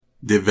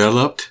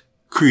Developed,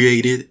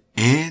 created,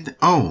 and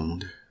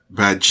owned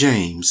by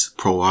James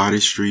Pro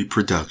Artistry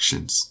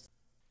Productions.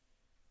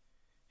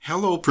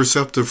 Hello,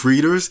 Perceptive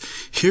Readers.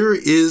 Here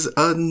is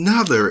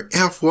another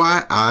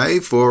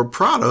FYI for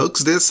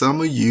products that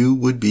some of you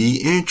would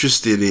be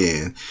interested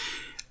in.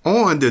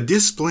 On the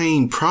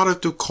Displaying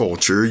Product of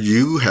Culture,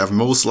 you have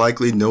most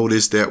likely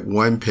noticed that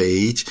one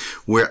page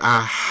where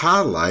I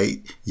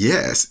highlight,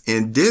 yes,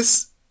 in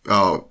this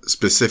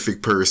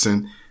specific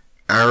person,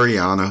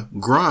 Ariana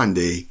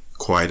Grande,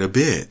 quite a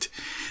bit.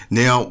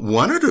 Now,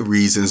 one of the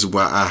reasons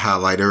why I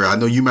highlight her, I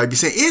know you might be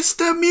saying, it's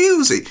the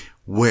music.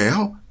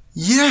 Well,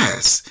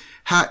 yes.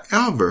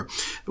 However,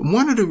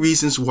 one of the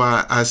reasons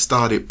why I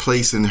started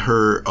placing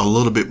her a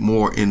little bit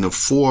more in the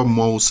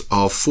foremost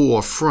of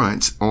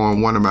forefronts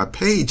on one of my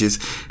pages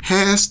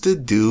has to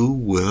do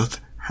with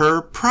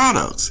her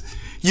products.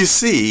 You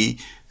see,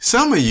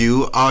 some of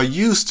you are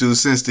used to,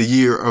 since the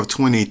year of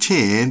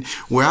 2010,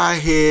 where I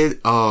had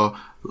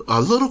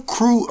a little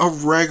crew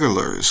of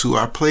regulars who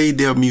I played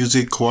their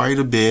music quite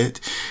a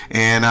bit,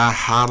 and I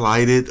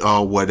highlighted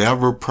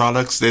whatever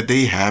products that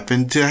they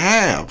happened to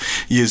have,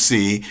 you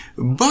see.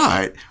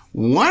 But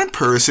one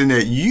person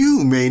that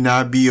you may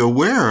not be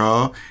aware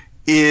of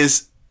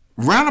is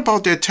round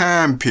about that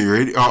time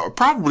period,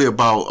 probably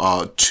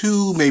about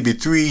 2, maybe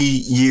 3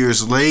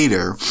 years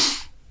later,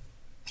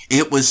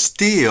 it was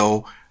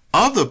still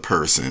other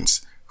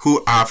persons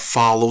who I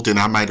followed, and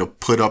I might have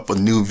put up a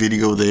new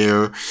video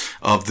there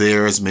of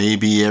theirs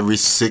maybe every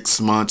 6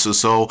 months or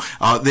so.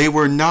 They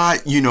were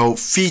not,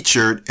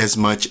 featured as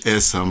much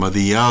as some of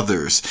the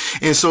others.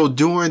 And so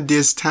during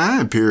this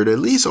time period, at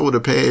least over the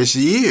past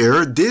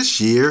year,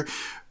 this year,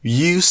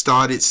 you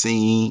started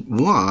seeing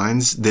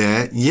ones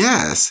that,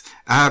 yes,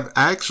 I've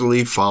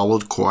actually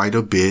followed quite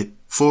a bit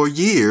for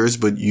years,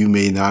 but you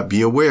may not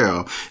be aware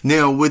of.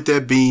 Now, with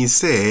that being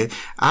said,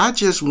 I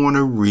just want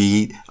to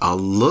read a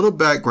little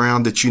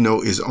background that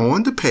is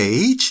on the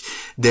page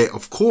that,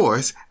 of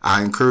course,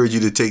 I encourage you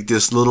to take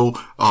this little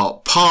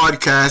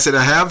podcast that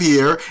I have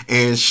here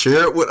and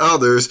share it with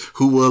others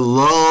who would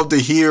love to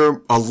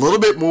hear a little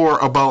bit more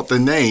about the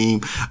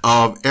name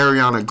of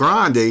Ariana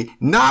Grande,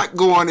 not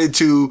going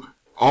into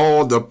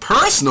all the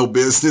personal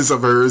business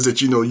of hers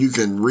that you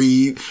can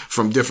read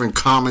from different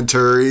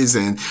commentaries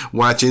and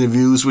watch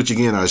interviews, which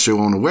again I show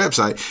on the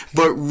website,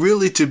 but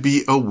really to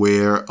be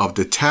aware of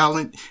the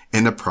talent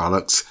and the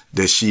products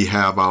that she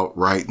have out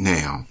right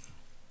now.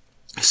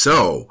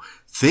 So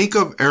think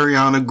of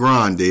Ariana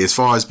Grande as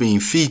far as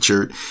being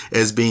featured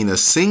as being a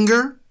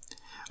singer,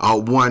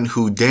 one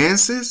who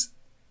dances.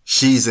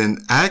 She's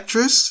an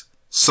actress,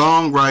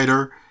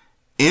 songwriter,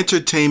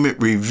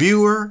 entertainment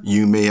reviewer.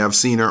 You may have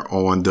seen her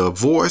on The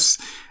Voice,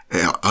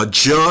 a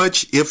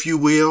judge, if you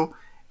will,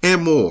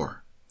 and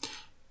more.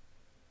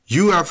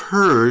 You have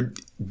heard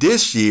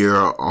this year,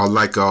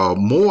 or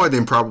more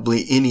than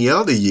probably any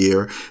other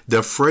year,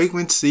 the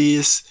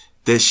fragrances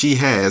that she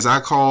has. I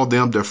call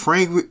them the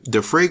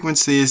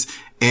fragrances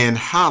and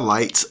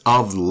highlights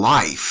of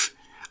life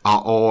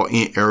are all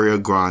in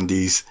Ariana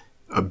Grande's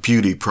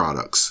beauty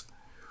products.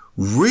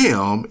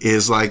 Rim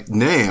is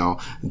now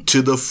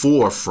to the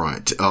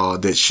forefront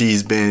that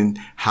she's been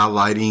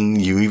highlighting.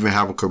 You even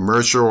have a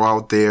commercial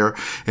out there.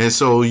 And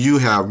so you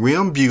have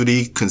Rim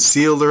Beauty,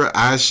 concealer,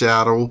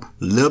 eyeshadow,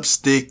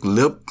 lipstick,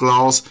 lip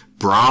gloss,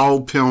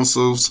 brow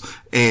pencils,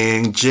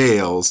 and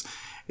gels.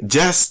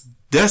 That's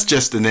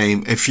just to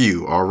name a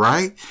few, all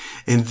right?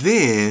 And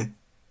then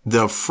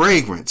the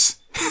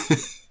fragrance,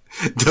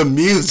 the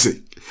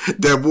music,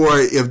 that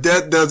boy, if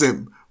that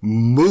doesn't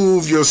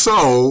move your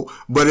soul,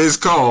 but it's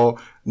called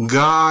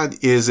God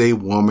is a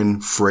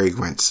Woman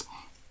fragrance.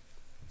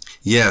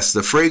 Yes,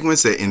 the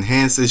fragrance that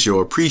enhances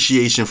your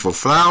appreciation for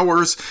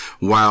flowers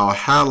while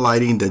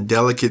highlighting the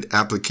delicate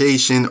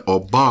application or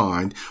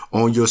bond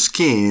on your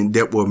skin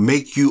that will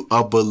make you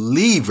a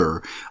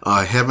believer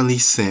of heavenly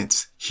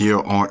scents here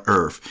on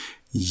earth.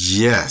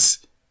 Yes,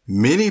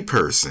 many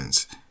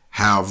persons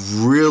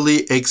have really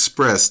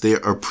expressed their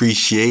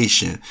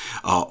appreciation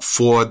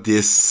for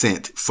this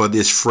scent, for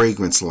this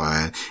fragrance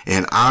line.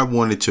 And I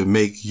wanted to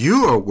make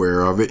you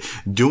aware of it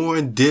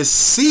during this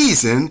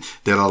season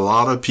that a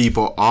lot of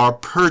people are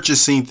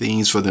purchasing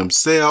things for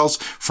themselves,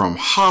 from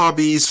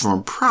hobbies,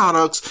 from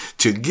products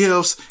to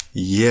gifts.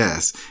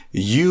 Yes,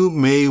 you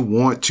may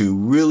want to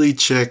really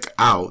check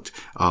out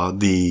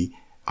the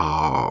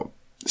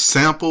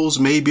samples,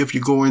 maybe if you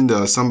go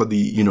into some of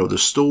the, the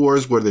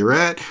stores where they're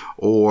at,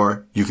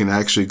 or you can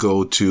actually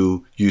go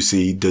to,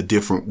 the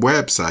different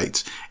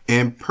websites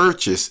and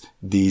purchase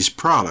these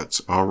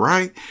products. All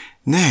right.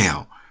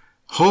 Now,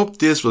 hope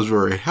this was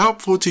very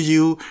helpful to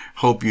you.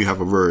 Hope you have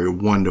a very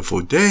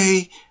wonderful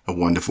day, a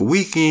wonderful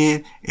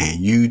weekend, and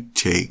you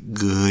take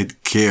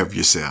good care of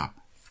yourself.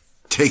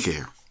 Take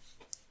care.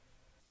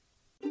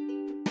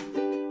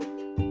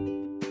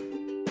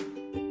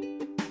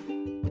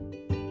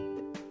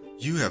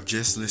 You have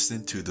just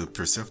listened to the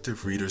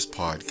Perceptive Readers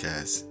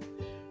podcast.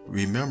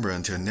 Remember,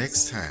 until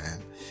next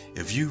time,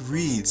 if you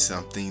read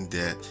something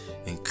that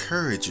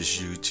encourages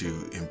you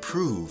to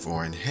improve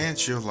or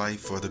enhance your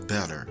life for the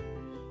better,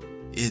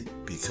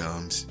 it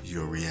becomes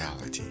your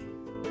reality.